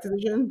make Yeah. that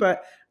decision,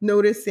 but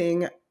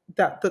noticing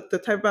that the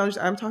type of boundaries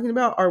I'm talking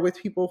about are with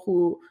people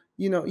who,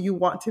 you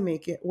want to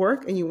make it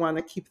work and you want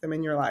to keep them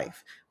in your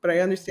life. But I Mhm.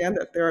 understand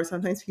that there are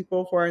sometimes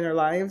people who are in our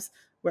lives,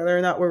 whether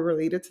or not we're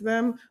related to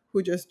them,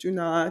 who just do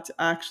not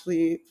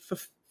actually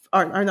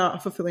are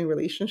not fulfilling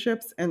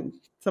relationships, and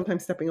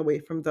sometimes stepping away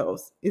from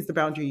those is the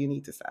boundary you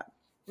need to set.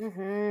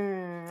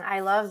 I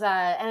love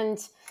that.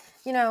 And,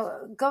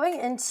 going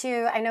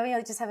into, I know we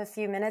just have a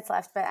few minutes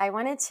left, but I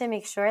wanted to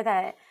make sure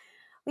that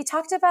we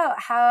talked about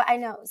how I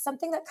know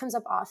something that comes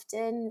up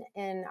often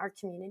in our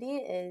community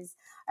is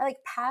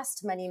like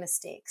past money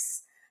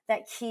mistakes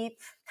that keep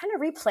kind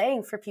of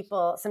replaying for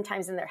people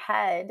sometimes in their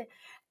head.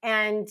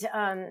 And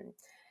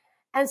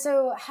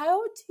so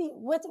how do you,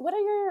 what are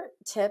your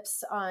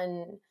tips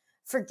on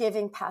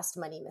forgiving past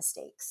money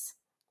mistakes?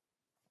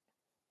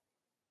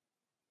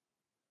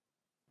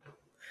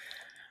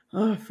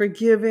 Oh,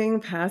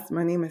 forgiving past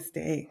money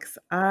mistakes.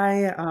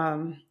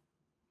 You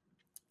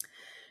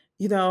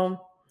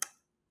know,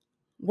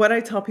 what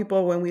I tell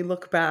people when we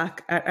look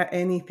back at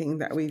anything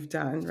that we've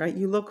done, right?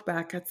 You look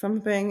back at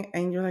something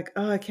and you're like,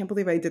 oh, I can't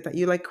believe I did that.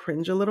 You like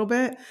cringe a little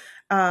bit.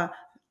 Uh,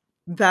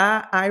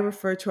 that I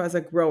refer to as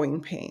a growing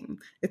pain.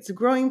 It's a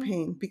growing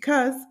pain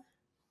because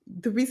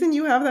the reason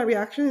you have that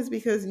reaction is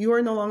because you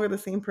are no longer the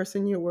same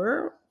person you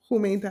were who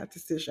made that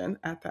decision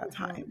at that Mhm.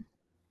 time,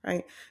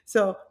 right?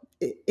 So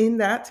in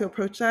that, to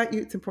approach that,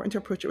 it's important to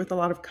approach it with a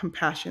lot of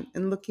compassion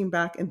and looking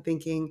back and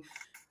thinking,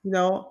 you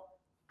know,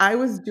 I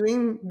was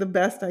doing the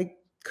best I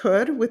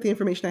could with the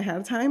information I had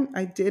at the time.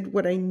 I did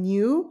what I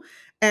knew,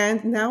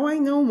 and now I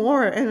know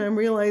more, and I'm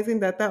realizing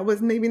that that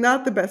was maybe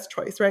not the best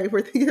choice, right? If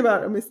we're thinking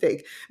about a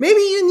mistake, maybe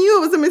you knew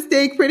it was a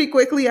mistake pretty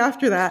quickly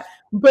after that,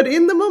 but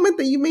in the moment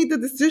that you made the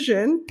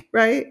decision,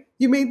 right,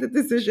 you made the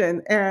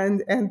decision,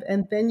 and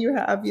then you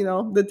have,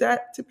 the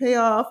debt to pay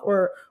off,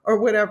 or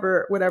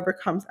whatever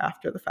comes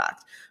after the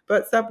fact.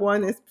 But step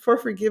one is, for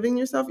forgiving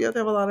yourself, you have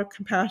to have a lot of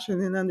compassion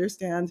and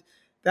understand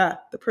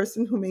that the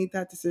person who made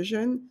that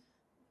decision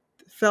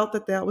felt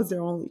that that was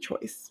their only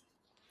choice.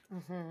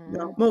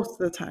 No, Mhm. most of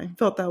the time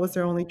felt that was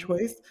their only Mhm.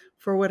 choice,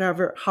 for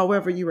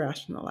however you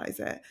rationalize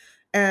it.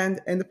 And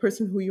the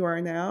person who you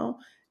are now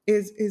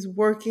is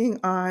working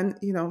on,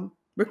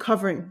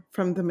 recovering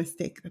from the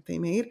mistake that they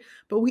made.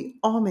 But we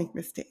all make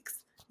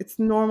mistakes. It's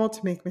normal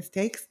to make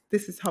mistakes.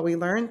 This is how we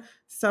learn.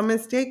 Some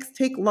mistakes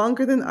take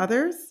longer than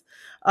others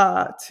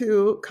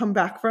to come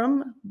back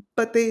from,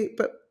 but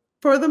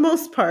for the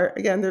most part,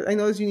 again, I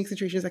know there's unique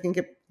situations that can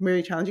get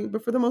very challenging,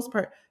 but for the most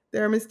part,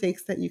 there are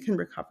mistakes that you can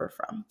recover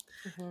from.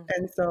 Mhm.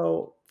 And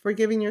so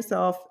forgiving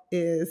yourself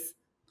is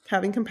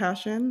having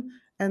compassion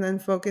and then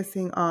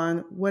focusing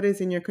on what is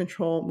in your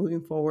control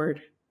moving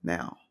forward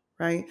now,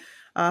 right?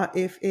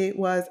 If it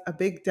was a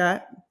big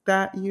debt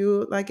that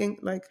you like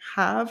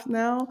have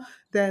now,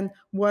 then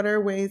what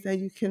are ways that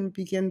you can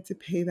begin to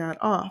pay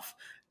that off?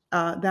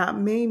 That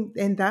may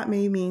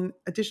mean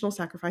additional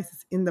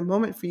sacrifices in the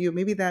moment for you.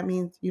 Maybe that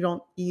means you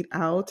don't eat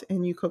out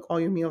and you cook all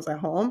your meals at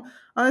home.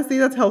 Honestly,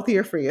 that's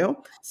healthier for you.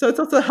 So it's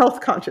also a health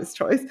conscious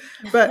choice.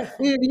 But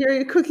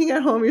you're cooking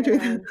at home, you're doing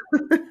Yeah. that.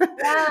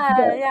 Yeah,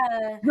 but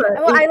yeah. but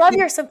Well, I love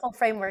your simple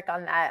framework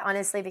on that,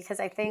 honestly, because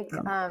I think,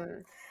 yeah.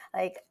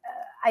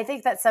 I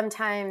think that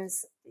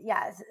sometimes,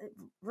 yeah,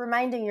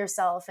 reminding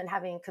yourself and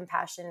having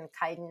compassion and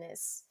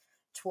kindness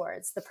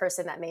towards the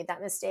person that made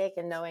that mistake,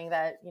 and knowing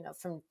that,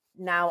 from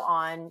now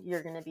on,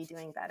 you're going to be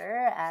doing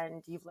better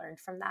and you've learned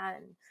from that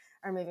and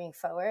are moving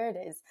forward,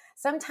 is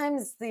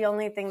sometimes the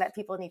only thing that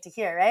people need to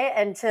hear, right?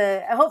 And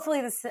to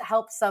hopefully this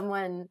helps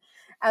someone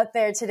out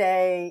there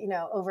today,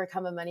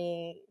 overcome a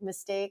money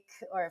mistake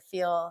or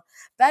feel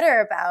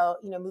better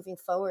about, moving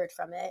forward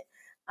from it.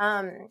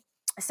 Um,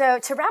 so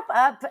to wrap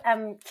up,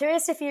 I'm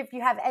curious if you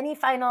have any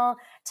final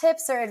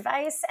tips or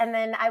advice, and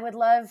then I would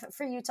love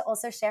for you to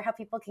also share how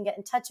people can get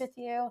in touch with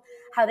you,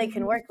 how they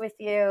can Mhm. work with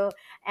you,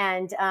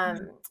 and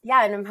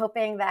yeah, and I'm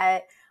hoping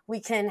that we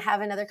can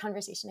have another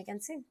conversation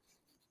again soon.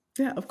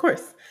 Yeah, of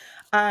course.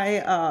 I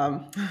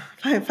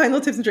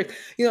final tips and tricks.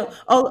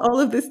 All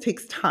of this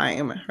takes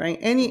time, right?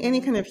 Any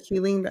Mhm. kind of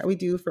healing that we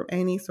do from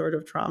any sort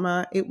of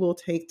trauma, it will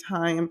take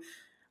time.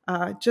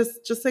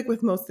 Just like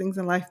with most things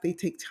in life, they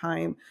take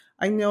time.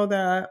 I know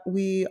that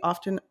we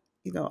often,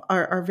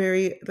 are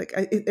very like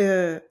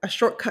a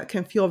shortcut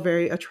can feel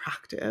very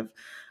attractive,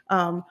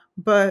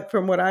 but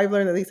from what I've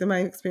learned, at least in my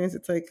experience,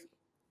 it's like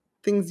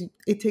things,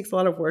 it takes a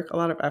lot of work, a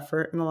lot of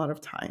effort, and a lot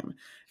of time.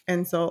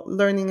 And so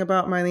learning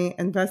about money,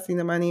 investing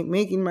the money,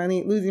 making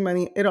money, losing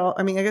money, it all,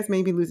 I mean, I guess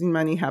maybe losing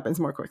money happens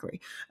more quickly.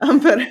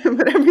 But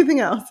everything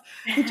else,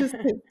 it just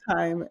takes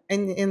time.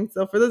 And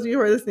so for those of you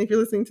who are listening, if you're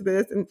listening to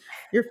this and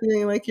you're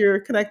feeling like you're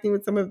connecting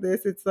with some of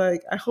this, it's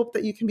like, I hope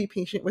that you can be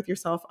patient with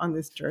yourself on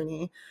this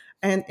journey.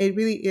 And it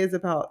really is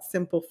about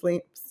simple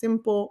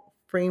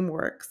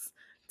frameworks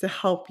to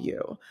help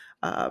you,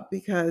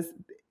 because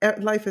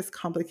life is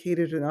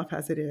complicated enough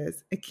as it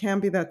is. It can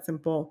be that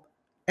simple.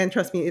 And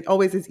trust me, it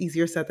always is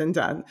easier said than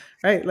done,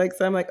 right? Like,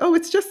 so I'm like, oh,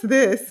 it's just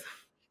this.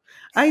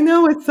 I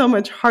know it's so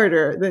much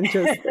harder than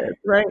just this,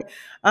 right?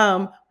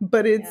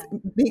 But it's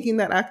making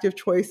that active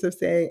choice of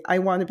saying, I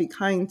want to be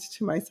kind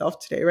to myself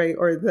today, right?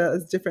 Or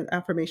the different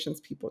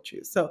affirmations people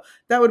choose. So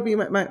that would be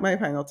my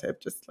final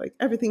tip. Just like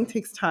everything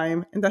takes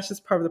time, and that's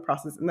just part of the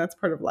process, and that's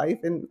part of life.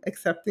 And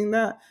accepting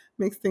that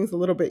makes things a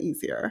little bit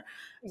easier.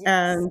 Yes.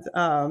 And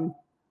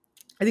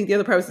I think the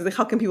other part was like,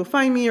 how can people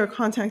find me or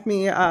contact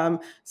me?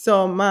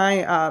 So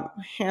my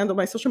handle,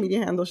 my social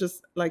media handle is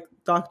just like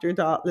Dr.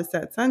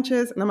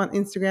 Sanchez, and I'm on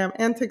Instagram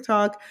and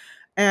TikTok.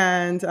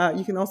 And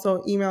you can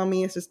also email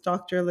me. It's just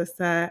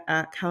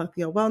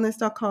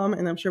drlisette@calatheawellness.com.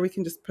 And I'm sure we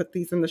can just put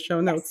these in the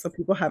show notes so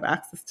people have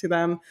access to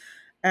them.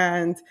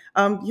 And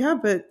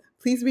but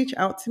please reach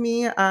out to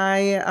me.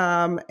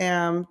 I'm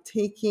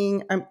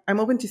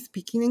open to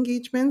speaking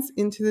engagements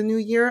into the new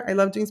year. I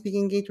love doing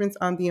speaking engagements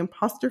on the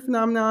imposter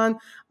phenomenon,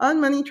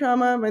 on money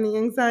trauma, money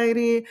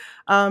anxiety,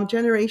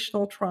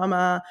 generational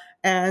trauma,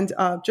 and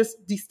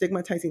just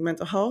destigmatizing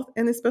mental health,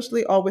 and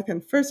especially all within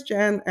first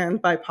gen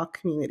and BIPOC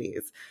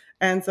communities.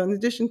 And so in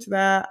addition to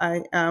that,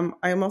 I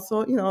am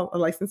also, a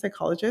licensed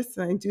psychologist,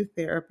 and I do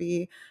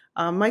therapy.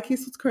 My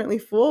case is currently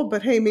full,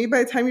 but hey, maybe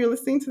by the time you're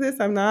listening to this,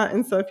 I'm not.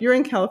 And so if you're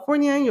in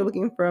California and you're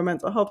looking for a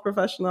mental health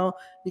professional,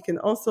 you can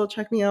also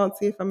check me out,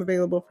 see if I'm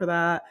available for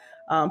that.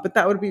 But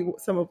that would be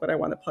some of what I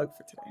want to plug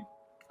for today.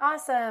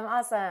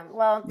 Awesome.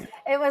 Well,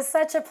 it was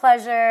such a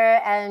pleasure,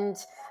 and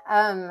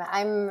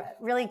I'm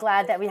really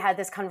glad that we had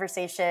this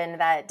conversation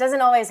that doesn't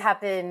always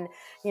happen,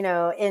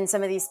 in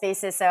some of these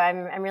spaces. So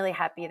I'm really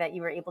happy that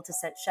you were able to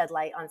shed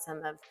light on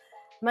some of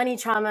money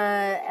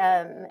trauma,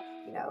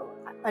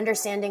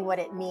 understanding what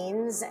it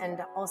means,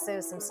 and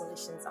also some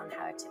solutions on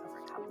how to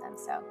overcome them.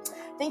 So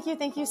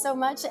thank you so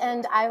much,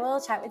 and I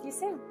will chat with you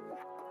soon.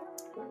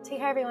 Take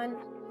care, everyone.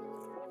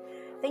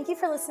 Thank you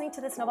for listening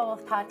to the Snowball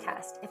Wealth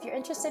podcast. If you're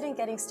interested in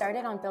getting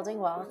started on building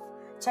wealth,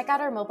 check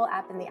out our mobile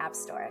app in the App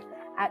Store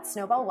at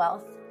Snowball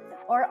Wealth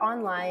or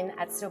online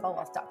at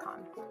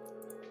snowballwealth.com.